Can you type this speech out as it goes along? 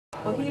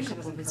Well, he usually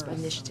has some his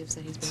initiatives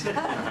that he's been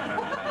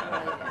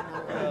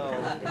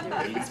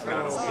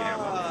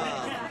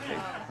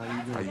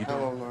How you doing?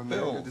 Hello, man.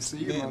 Bill, Good to see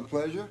you. man. My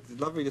pleasure.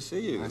 Lovely to see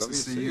you. Nice Lovely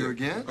to see you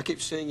again. I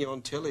keep seeing you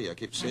on telly. I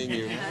keep seeing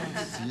you.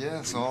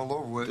 Yes, all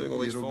over. Doing all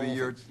these It'll be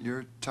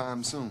your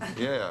time soon.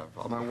 Yeah.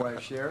 My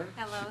wife, Sharon.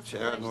 Hello.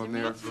 Sharon,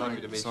 lovely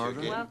to meet you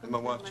again. Welcome And my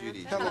to wife, Atlanta.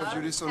 Judy. Hello,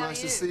 Judy. So How nice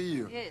are to see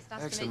you. Yes,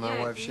 nice Excellent. to meet My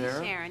you. wife,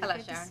 Sharon. Hello,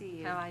 Good to Sharon. see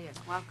you. How are you?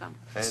 Welcome.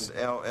 And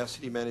our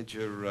city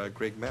manager,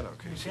 Greg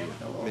Maddock, who's here.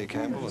 Mayor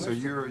Campbell. So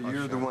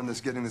you're the one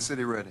that's getting the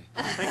city ready.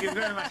 Thank you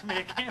very much,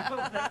 Mayor Campbell,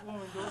 for that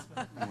warm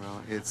endorsement.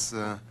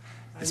 Well,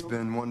 it's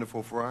been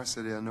wonderful for our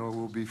city. I know it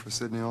will be for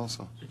Sydney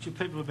also. But you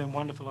people have been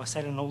wonderful. I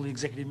sat in all the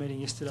executive meeting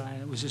yesterday,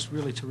 and it was just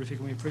really terrific,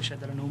 and we appreciate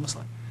that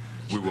enormously.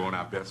 We were on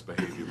our best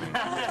behavior, man.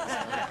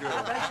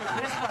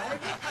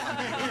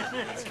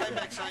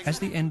 As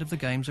the end of the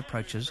Games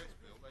approaches,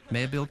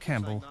 Mayor Bill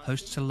Campbell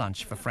hosts a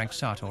lunch for Frank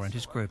Sartor and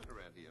his group.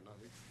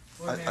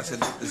 I said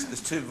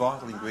there's two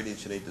vital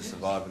ingredients you need to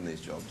survive in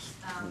these jobs.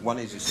 One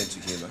is your sense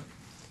of humour,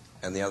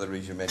 and the other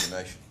is your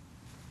imagination.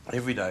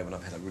 Every day when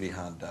I've had a really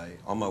hard day,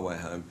 on my way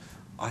home,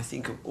 I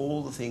think of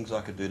all the things I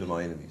could do to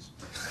my enemies.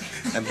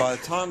 And by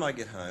the time I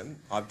get home,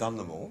 I've done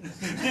them all.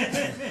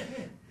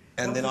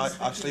 And then I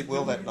sleep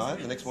well that night,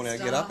 and the next morning I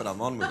get up and I'm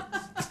on with it.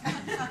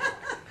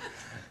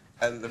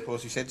 And of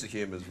course your sense of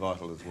humour is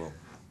vital as well.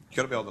 You've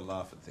got to be able to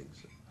laugh at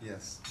things.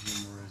 Yes,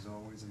 humor is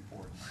always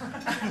important.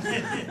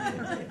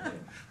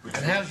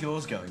 And how's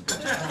yours going, Bill?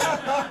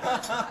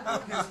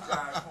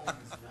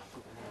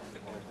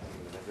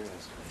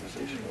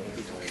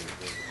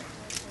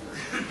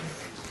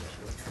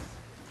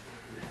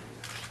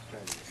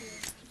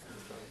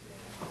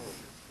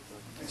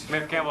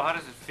 Mayor Campbell, how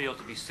does it feel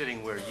to be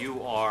sitting where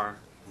you are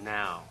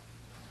now,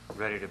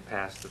 ready to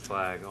pass the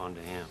flag on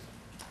to him?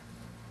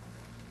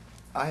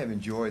 I have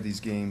enjoyed these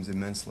games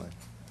immensely.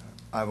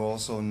 I've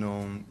also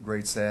known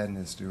great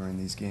sadness during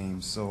these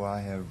games, so I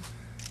have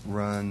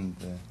run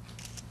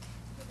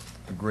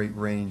a great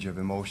range of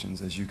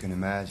emotions, as you can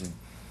imagine.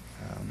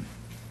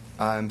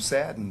 I'm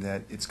saddened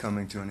that it's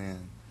coming to an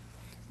end,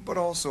 but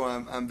also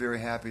I'm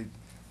very happy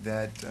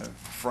that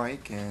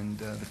Frank and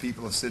the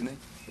people of Sydney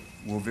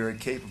will very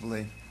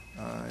capably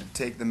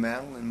take the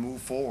mantle and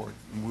move forward.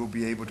 And we'll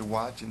be able to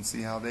watch and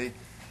see how they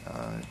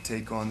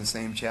take on the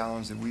same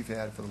challenge that we've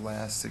had for the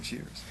last 6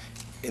 years.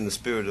 In the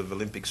spirit of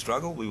Olympic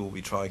struggle, we will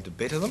be trying to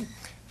better them,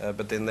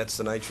 but then that's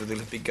the nature of the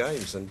Olympic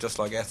Games. And just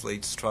like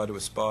athletes try to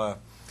aspire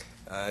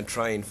and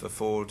train for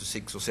 4 to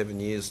 6 or 7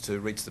 years to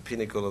reach the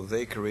pinnacle of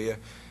their career,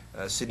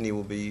 Sydney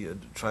will be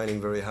training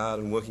very hard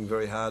and working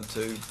very hard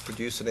to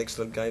produce an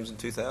excellent Games in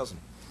 2000.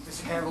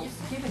 Ms. Carroll,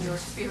 given your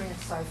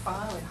experience so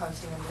far in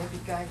hosting an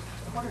Olympic Games,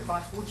 what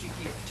advice would you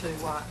give to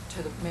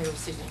the Mayor of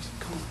Sydney?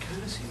 Called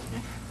courtesy, isn't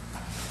it?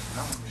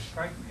 No one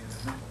restrained me,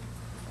 isn't it?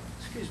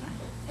 Excuse me.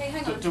 Hey,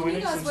 hang on. Do we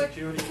need some Can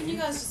security? you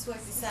guys just work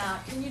this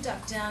out? Can you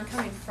duck down,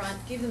 come in front,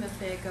 give them a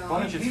fair go? Why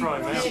don't you throw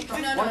him out? No,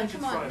 Why no, don't you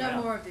come throw on, him no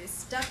out? more of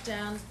this. Duck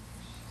down.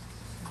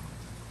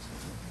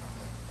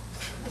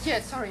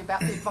 Yeah, sorry, about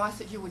the advice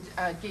that you would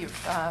give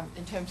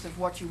in terms of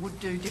what you would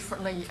do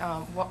differently,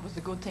 what were the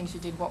good things you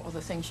did, what were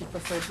the things you'd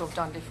prefer to have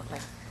done differently?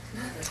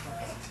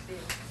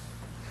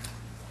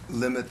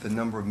 Limit the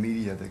number of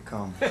media that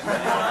come.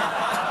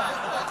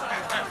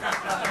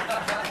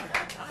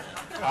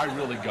 I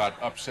really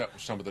got upset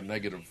with some of the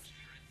negative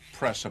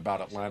press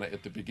about Atlanta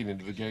at the beginning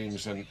of the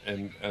games,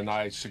 and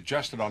I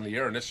suggested on the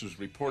air, and this was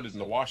reported in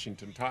the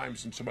Washington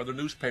Times and some other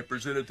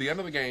newspapers, that at the end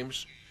of the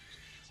games,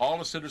 all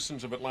the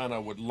citizens of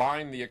Atlanta would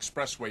line the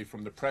expressway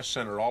from the press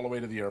center all the way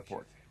to the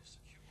airport.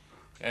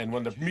 And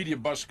when the media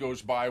bus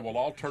goes by, we'll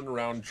all turn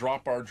around,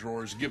 drop our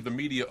drawers, give the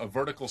media a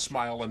vertical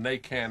smile, and they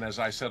can, as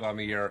I said on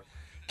the air,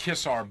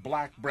 kiss our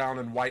black, brown,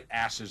 and white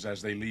asses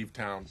as they leave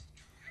town.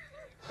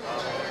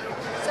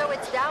 So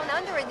it's down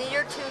under in the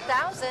year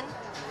 2000.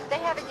 They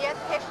haven't yet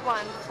picked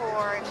one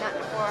for a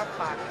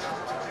park.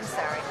 I'm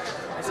sorry.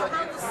 So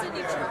how will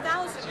Sydney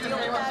 2000 deal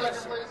with that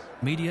issue?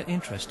 Media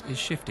interest is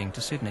shifting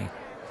to Sydney.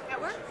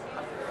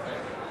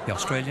 The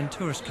Australian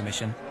Tourist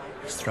Commission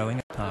is throwing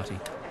a party.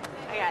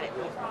 I got it.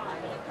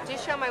 Do you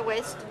show my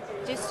waist?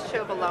 Just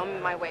show below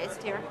my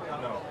waist here?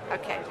 No.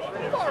 Okay.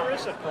 How far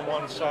is it from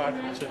one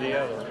side to the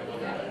other?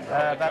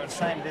 About the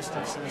same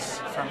distance as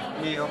from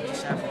New York to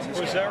San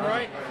Francisco. Was that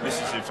right? This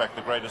is in fact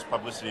the greatest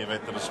publicity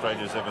event that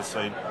Australia's ever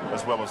seen,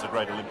 as well as the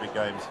Great Olympic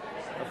Games.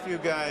 A few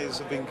guys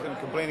have been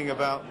complaining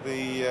about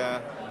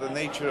the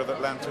nature of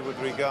Atlanta with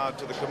regard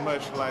to the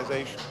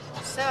commercialization.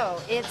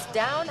 So it's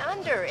down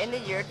under in the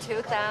year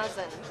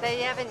 2000.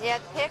 They haven't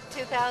yet picked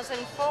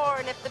 2004,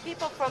 and if the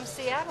people from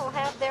Seattle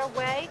have their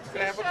way...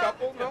 Can I have a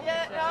couple? No?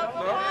 Yeah, no,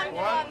 come on.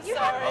 I'm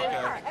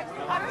sorry. I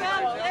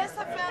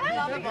found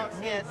another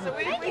one. Yes, so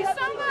thank you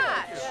so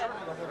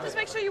much. Just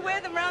make sure you wear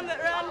them around town.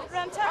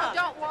 Oh,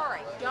 don't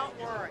worry, don't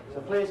worry.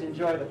 So please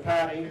enjoy the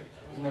party.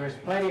 And there is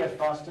plenty of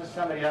Fosters.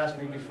 Somebody asked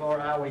me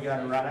before, are we going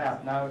to run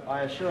out? No,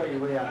 I assure you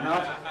we are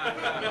not.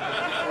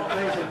 So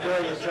please enjoy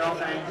yourself,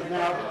 and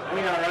now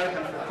we are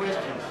open for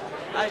questions.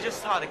 I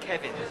just saw the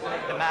Kevin,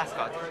 the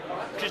mascot.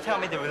 Could you tell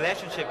me the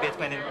relationship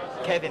between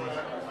Kevin,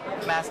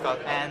 mascot,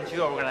 and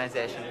your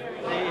organization?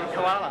 The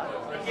koala.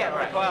 Yeah,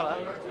 right. The koala.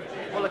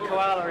 Well, the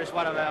koala is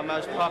one of our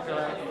most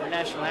popular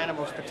national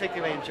animals,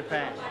 particularly in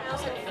Japan.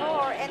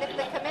 2004, and if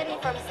the committee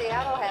from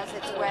Seattle has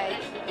its way,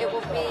 it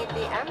will be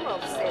the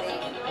Emerald City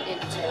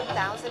in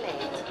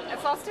 2008.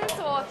 Foster's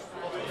or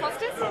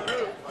Foster's?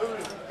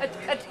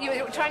 You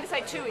were trying to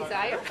say Chewies,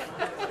 are you?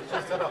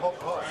 She's done a hot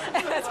pot.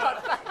 That's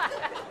hot pot.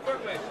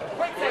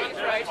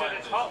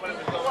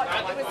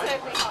 It was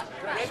certainly hot.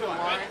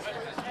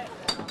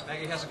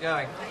 Maggie, how's it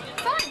going?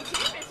 Fine,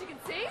 Tim, as you can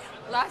see.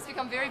 Life's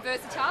become very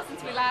versatile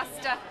since we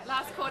last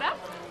caught up.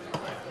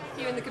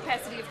 Here in the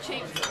capacity of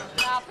chief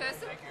flower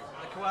person.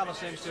 The koala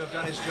seems to have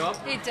done his job.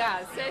 It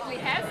does, certainly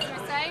has. As we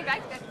were saying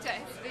back, that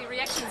the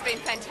reaction's been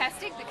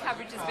fantastic, the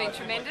coverage has been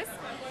tremendous,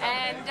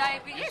 and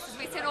yes, as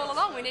we said all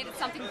along, we needed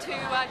something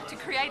to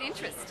create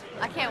interest.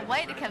 I can't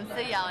wait to come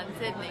see y'all in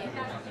Sydney.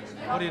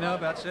 What do you know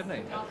about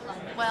Sydney?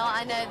 Well,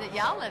 I know that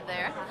y'all live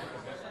there.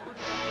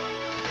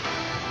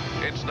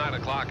 It's 9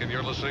 o'clock and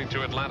you're listening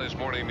to Atlanta's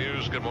Morning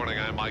News. Good morning,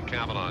 I'm Mike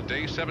Cavanaugh.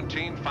 Day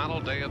 17, final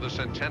day of the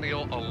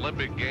Centennial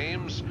Olympic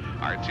Games.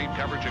 Our team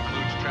coverage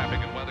includes traffic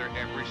and weather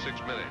every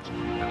 6 minutes.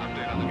 An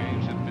update on the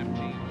games in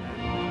 15.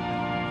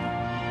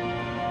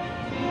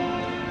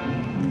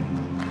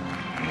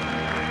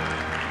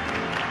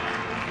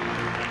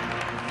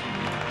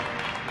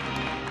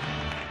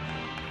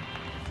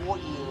 4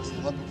 years, the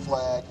Olympic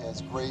flag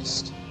has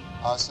graced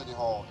our City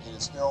Hall. It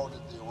has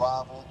heralded the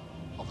arrival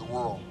of the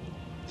world.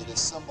 It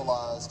has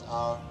symbolized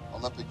our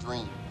Olympic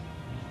dream.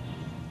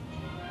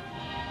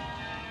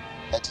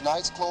 At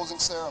tonight's closing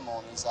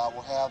ceremonies, I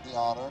will have the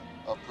honor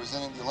of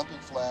presenting the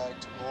Olympic flag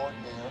to Lord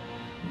Mayor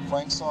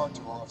Frank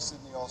Sartor of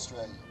Sydney,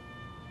 Australia.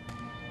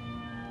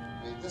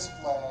 May this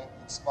flag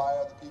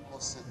inspire the people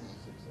of Sydney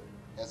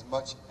as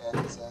much as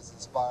it has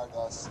inspired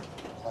us in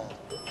Atlanta.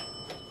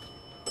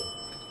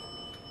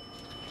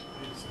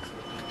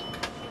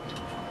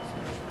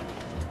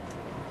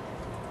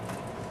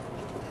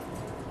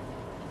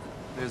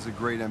 There's a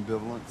great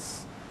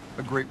ambivalence,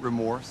 a great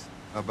remorse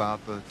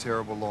about the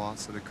terrible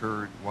loss that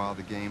occurred while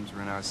the games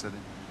were in our city,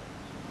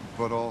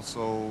 but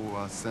also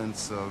a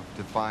sense of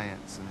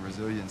defiance and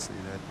resiliency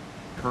that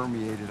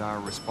permeated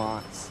our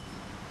response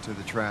to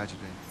the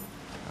tragedy,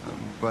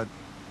 but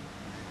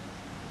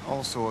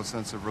also a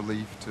sense of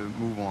relief to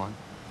move on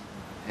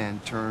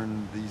and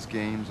turn these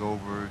games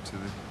over to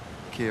the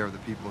care of the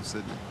people of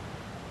Sydney.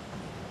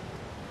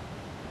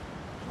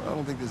 I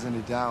don't think there's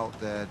any doubt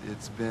that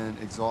it's been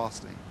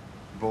exhausting,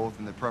 both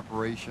in the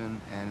preparation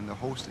and in the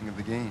hosting of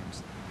the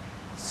games.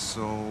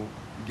 So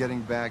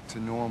getting back to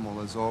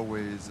normal is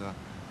always a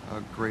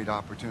great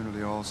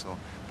opportunity also.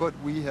 But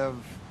we have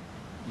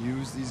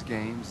used these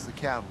games as a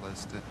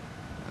catalyst to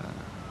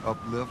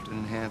uplift and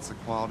enhance the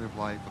quality of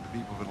life of the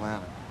people of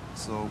Atlanta.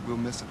 So we'll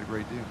miss it a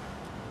great deal.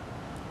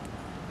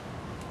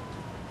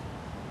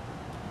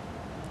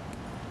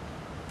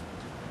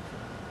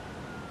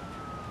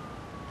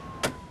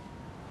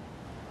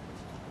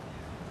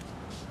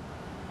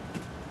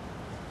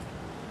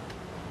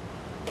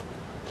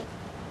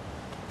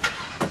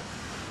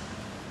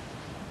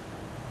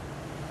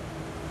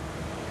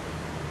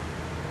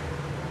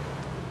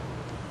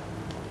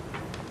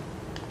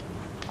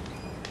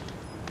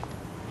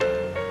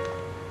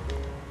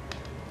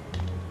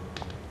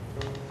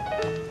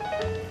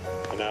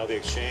 Now the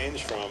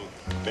exchange from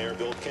Mayor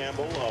Bill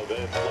Campbell of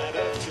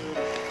Atlanta to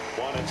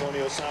Juan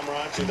Antonio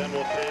Samaranch, who then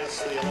will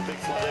pass the Olympic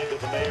flag to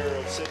the Mayor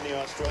of Sydney,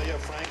 Australia,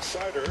 Frank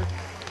Sartor.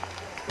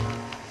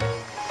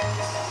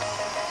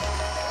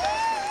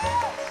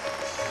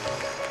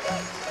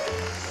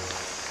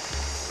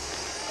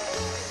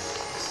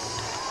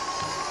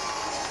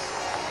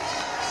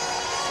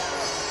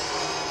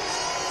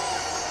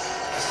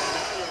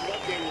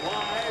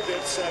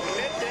 It's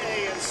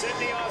midday in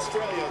Sydney,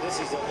 Australia. This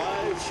is a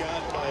live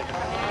shot by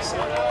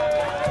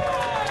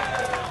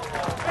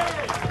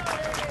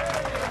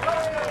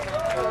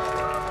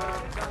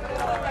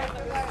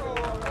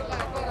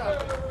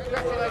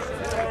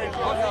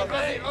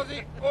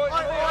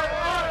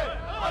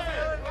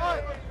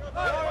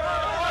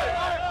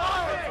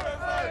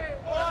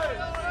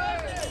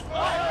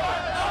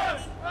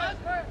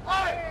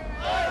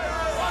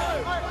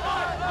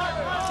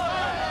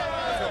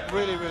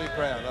Really, really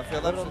proud. I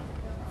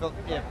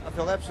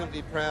feel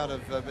absolutely proud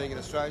of being an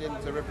Australian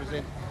to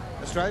represent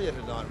Australia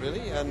tonight,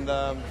 really. And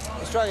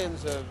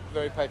Australians are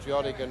very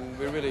patriotic, and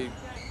the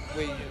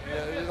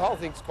whole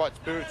thing's quite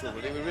spiritual,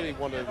 really. We really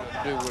want to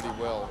do really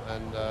well,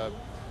 and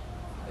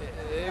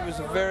it was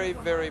a very,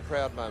 very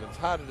proud moment. It's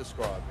hard to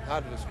describe.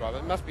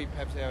 It must be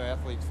perhaps how our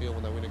athletes feel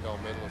when they win a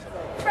gold medal or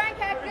something. Frank,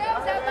 our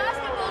girls, our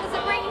basketballers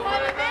are bringing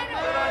home a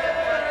medal.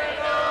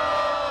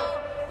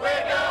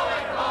 We're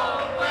going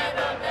home with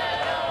a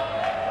medal.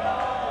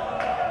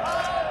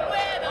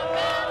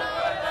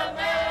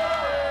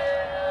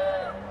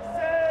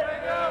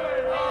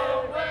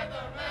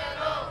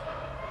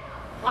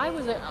 I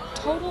was a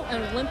total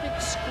Olympic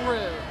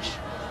Scrooge.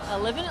 I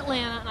live in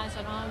Atlanta, and I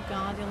said, oh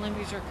God, the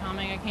Olympics are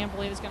coming. I can't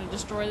believe it's going to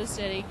destroy the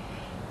city.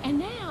 And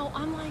now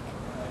I'm like,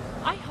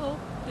 I hope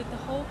that the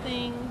whole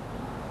thing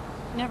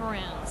never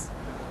ends,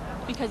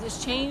 because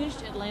it's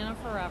changed Atlanta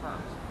forever.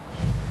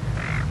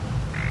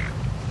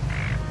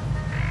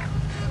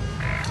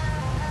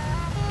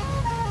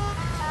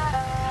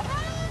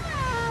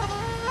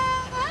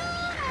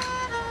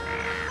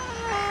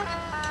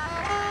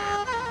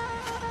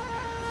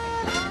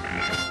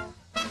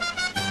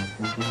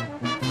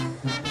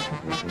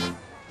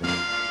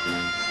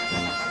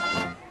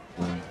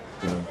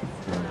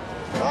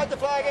 Flag the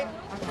flagging.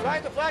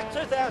 Flag the flag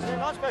 2000,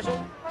 not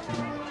special.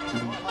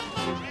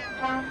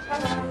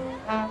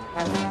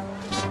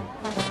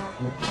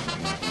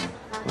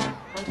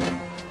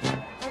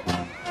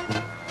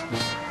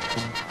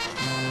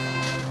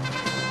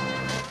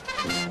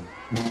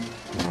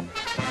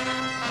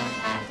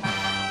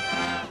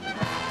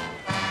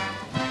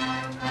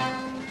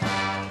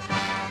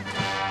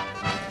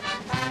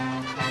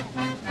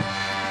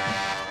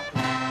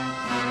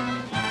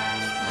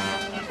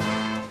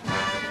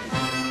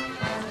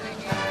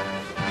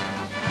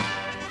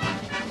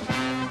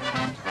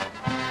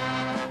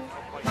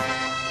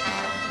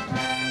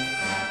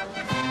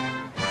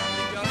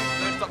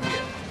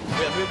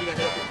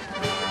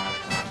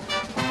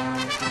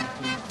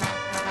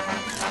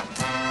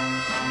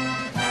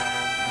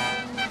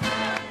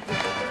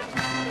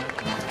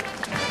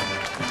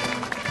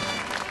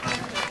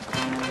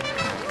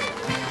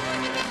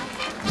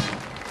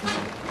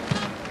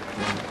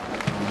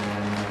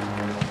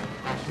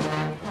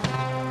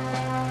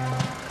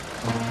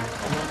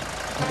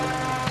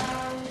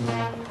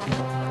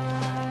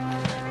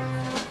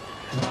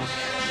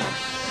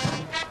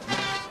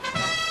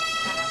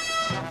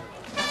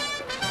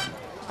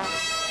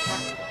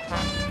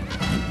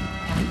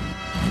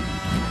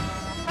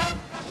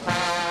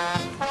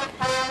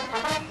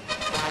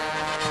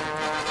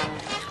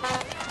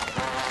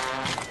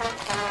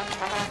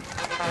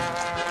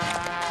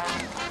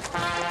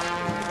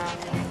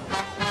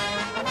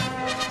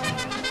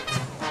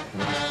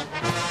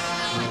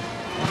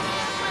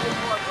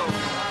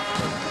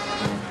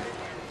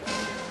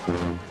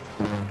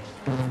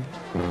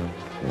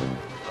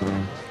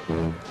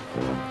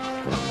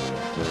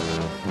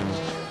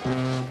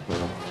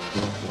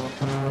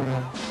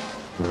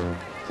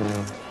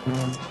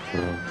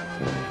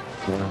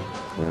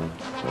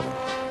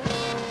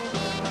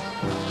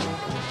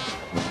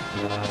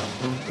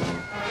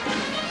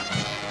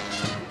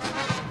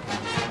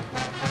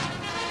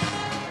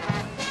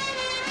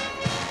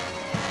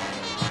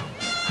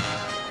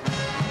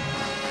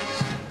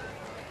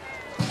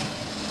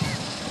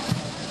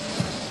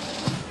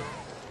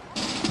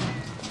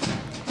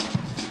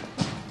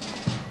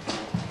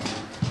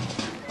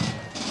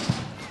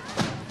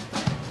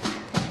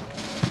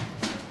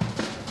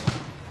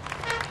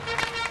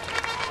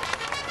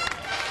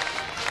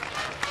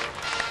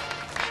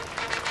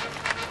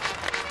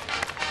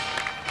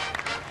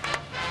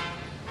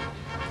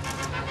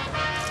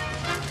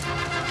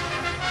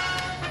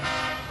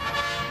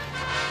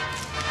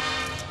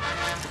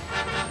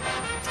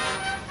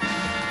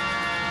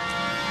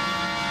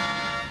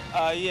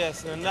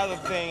 Yes, and another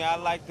thing,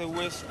 I'd like to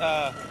wish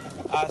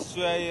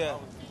Australia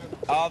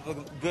all the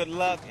good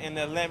luck in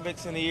the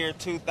Olympics in the year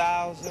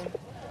 2000,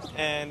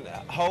 and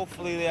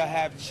hopefully they'll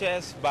have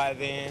chess by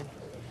then,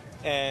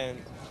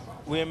 and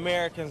we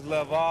Americans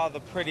love all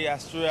the pretty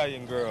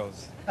Australian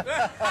girls.